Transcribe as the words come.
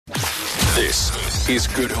This is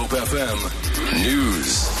Good Hope FM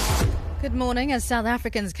News. Good morning. As South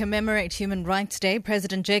Africans commemorate Human Rights Day,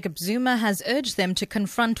 President Jacob Zuma has urged them to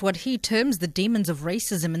confront what he terms the demons of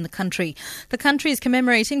racism in the country. The country is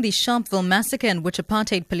commemorating the Sharpeville massacre, in which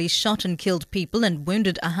apartheid police shot and killed people and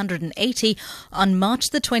wounded 180 on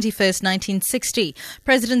March the 21st, 1960.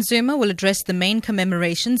 President Zuma will address the main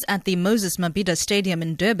commemorations at the Moses Mabhida Stadium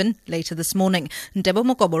in Durban later this morning. Ndebo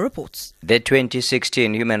Mokobo reports. The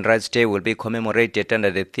 2016 Human Rights Day will be commemorated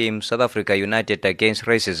under the theme South Africa United Against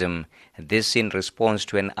Racism. This in response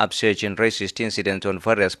to an upsurge in racist incidents on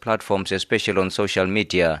various platforms, especially on social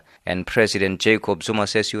media. And President Jacob Zuma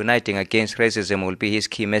says uniting against racism will be his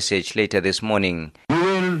key message later this morning. We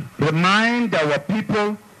will remind our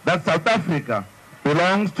people that South Africa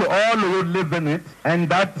belongs to all who live in it and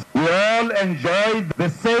that we all enjoy the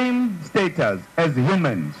same status as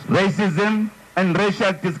humans. Racism and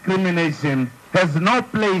racial discrimination has no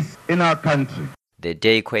place in our country. The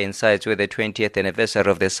day coincides with the 20th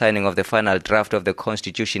anniversary of the signing of the final draft of the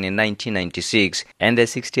Constitution in 1996 and the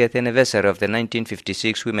 60th anniversary of the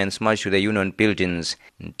 1956 Women's March to the Union Buildings.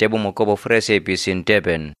 Ndebo Mokobo for SABC in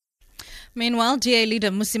Durban. Meanwhile, DA leader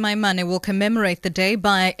Mmusi Maimane will commemorate the day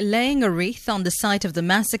by laying a wreath on the site of the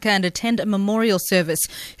massacre and attend a memorial service.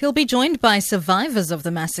 He'll be joined by survivors of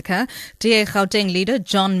the massacre, DA Gauteng leader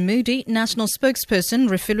John Moody, national spokesperson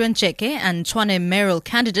Refilwe Ntsheke and Tshwane mayoral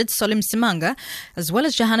candidate Solim Simanga, as well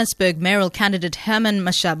as Johannesburg mayoral candidate Herman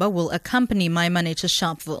Mashaba will accompany Maimane to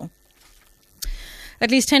Sharpeville. At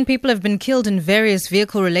least 10 people have been killed in various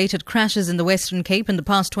vehicle-related crashes in the Western Cape in the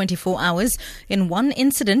past 24 hours. In one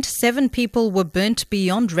incident, 7 people were burnt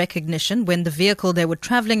beyond recognition when the vehicle they were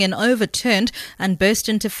travelling in overturned and burst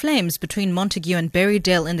into flames between Montague and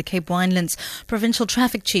Berrydale in the Cape Winelands. Provincial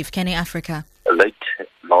Traffic Chief Kenny Africa. Late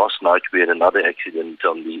last night, we had another accident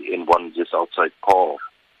on the N1 just outside Paarl,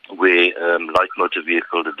 where, like motor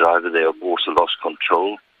vehicle, the driver there also lost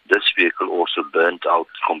control. This vehicle also burnt out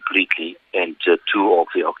completely, and 2 of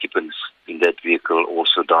the occupants in that vehicle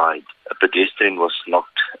also died. A pedestrian was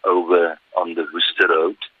knocked over on the Worcester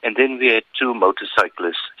Road, and then we had 2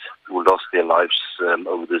 motorcyclists who lost their lives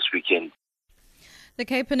over this weekend. The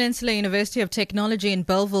Cape Peninsula University of Technology in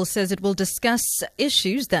Bellville says it will discuss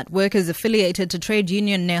issues that workers affiliated to trade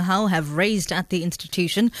union NEHAU have raised at the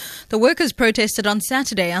institution. The workers protested on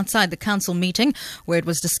Saturday outside the council meeting, where it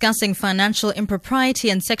was discussing financial impropriety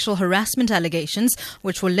and sexual harassment allegations,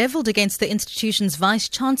 which were levelled against the institution's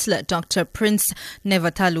vice-chancellor, Dr. Prince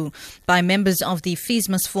Nevatalu, by members of the Fees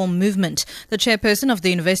Must Fall movement. The chairperson of the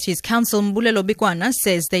university's council, Mbulelo Bikwana,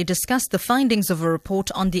 says they discussed the findings of a report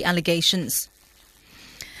on the allegations.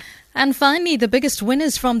 And finally, the biggest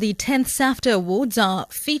winners from the 10th SAFTA Awards are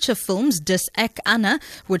feature films Dis Ek Anna,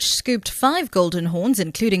 which scooped 5 Golden Horns,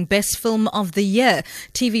 including Best Film of the Year.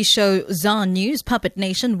 TV show ZAR News, Puppet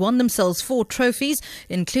Nation won themselves 4 trophies,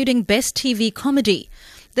 including Best TV Comedy.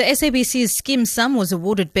 The SABC's Skim Sam was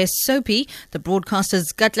awarded Best Soapy. The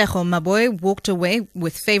broadcaster's Katlego Maboy walked away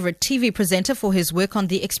with favourite TV presenter for his work on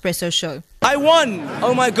The Espresso Show. I won!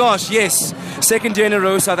 Oh my gosh, yes. Second year in a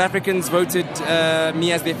row, South Africans voted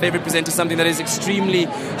me as their favourite presenter, something that is extremely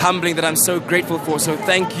humbling, that I'm so grateful for. So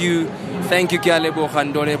thank you. Thank you,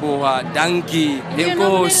 Kialeboha, Ndoleboha, Danki, You're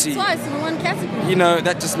nominated twice in one category. You know,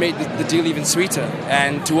 that just made the deal even sweeter.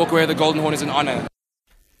 And to walk away with the Golden Horn is an honour.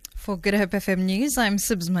 For Good Hope FM News, I'm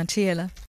Sibs Matiela.